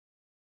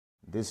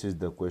This is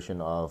the question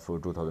of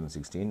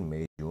 2016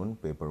 May June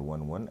paper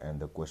 1-1, and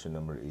the question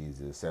number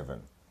is 7.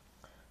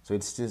 So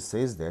it still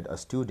says that a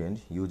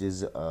student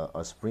uses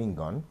a spring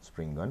gun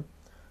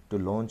to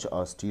launch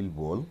a steel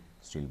ball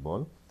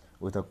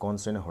with a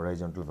constant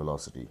horizontal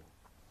velocity.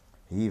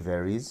 He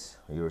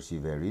or she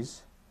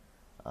varies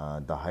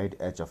the height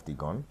h of the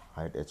gun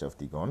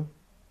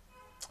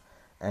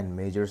and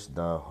measures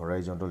the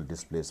horizontal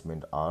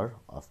displacement r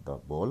of the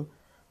ball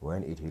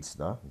when it hits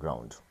the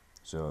ground.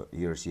 So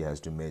he or she has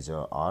to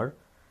measure r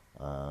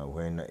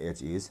when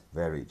h is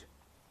varied.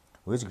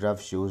 Which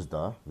graph shows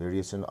the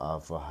variation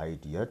of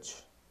height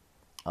h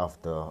of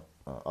the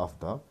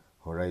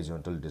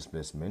horizontal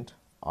displacement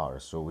r?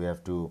 So we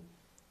have to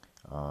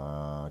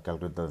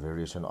calculate the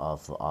variation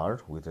of r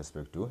with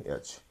respect to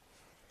h.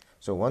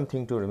 So one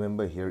thing to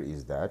remember here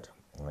is that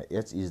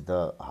h is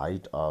the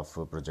height of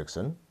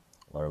projection,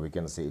 or we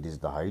can say it is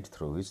the height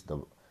through which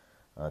the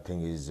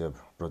thing is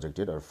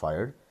projected or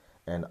fired,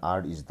 and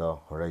r is the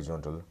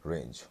horizontal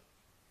range.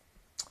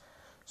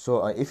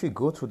 So if we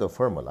go through the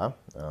formula,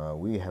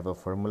 we have a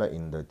formula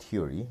in the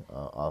theory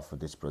of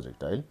this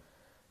projectile.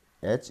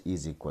 H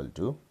is equal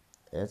to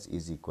h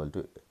is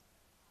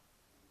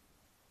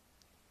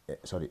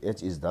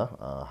the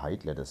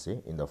height, let us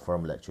say, in the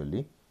formula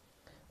actually,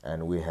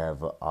 and we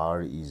have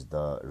r is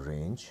the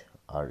range,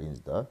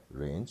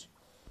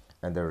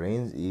 and the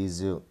range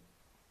is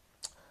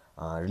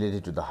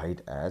related to the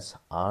height as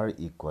r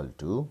equal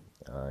to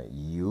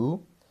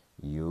u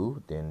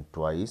then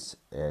twice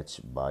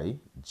h by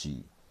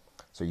g.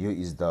 So u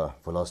is the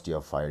velocity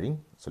of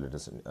firing. So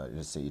let's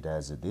say it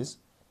has this.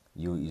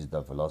 U is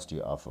the velocity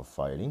of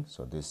firing.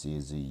 So this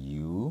is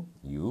u.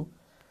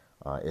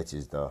 H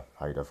is the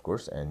height, of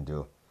course, and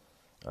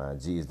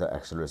g is the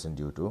acceleration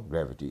due to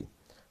gravity.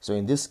 So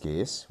in this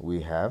case,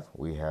 we have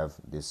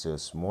this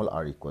small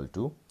r equal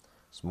to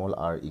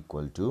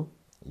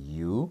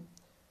u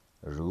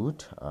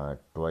root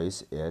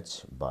twice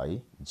h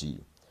by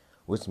g,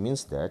 which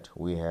means that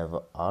we have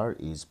r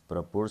is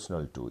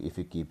proportional to, if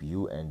we keep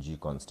u and g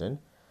constant,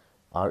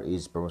 r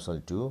is proportional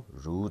to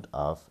root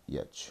of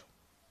h.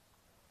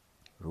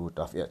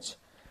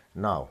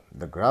 Now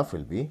the graph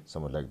will be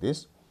somewhat like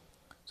this.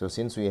 So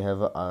since we have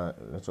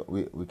so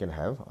we can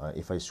have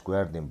if I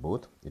square them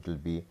both, it will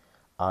be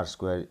r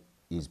square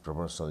is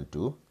proportional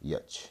to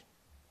h.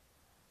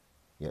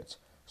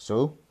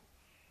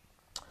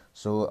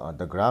 So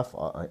the graph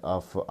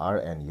of r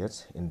and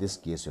h in this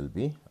case will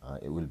be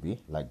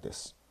like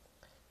this.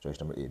 Choice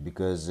number A,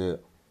 because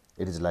it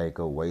is like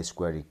a y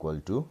square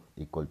equal to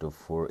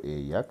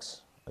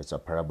 4ax. It's a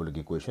parabolic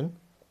equation,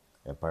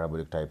 a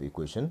parabolic type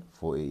equation.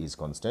 4a is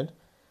constant,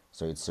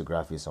 so its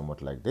graph is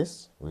somewhat like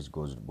this, which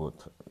goes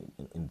both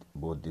in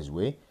both this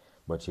way.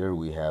 But here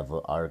we have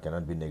r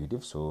cannot be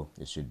negative, so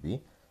it should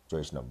be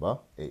choice number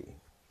A.